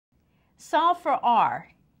Solve for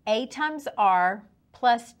r. A times r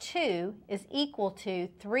plus 2 is equal to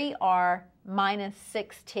 3r minus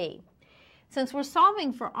 6t. Since we're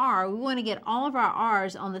solving for r, we want to get all of our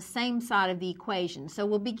r's on the same side of the equation. So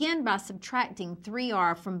we'll begin by subtracting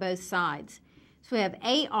 3r from both sides. So we have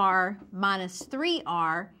ar minus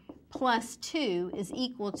 3r plus 2 is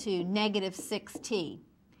equal to negative 6t.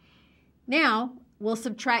 Now, we'll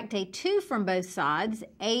subtract a 2 from both sides.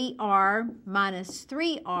 ar minus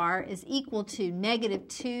 3r is equal to negative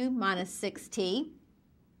 2 minus 6t.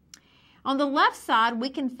 On the left side, we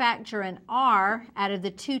can factor an r out of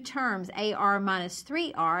the two terms ar minus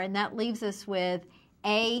 3r, and that leaves us with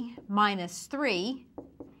a minus 3.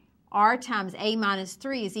 r times a minus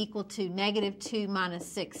 3 is equal to negative 2 minus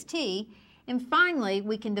 6t. And finally,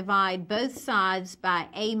 we can divide both sides by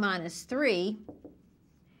a minus 3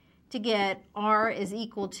 to get r is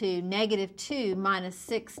equal to negative 2 minus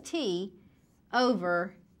 6t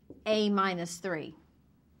over a minus 3.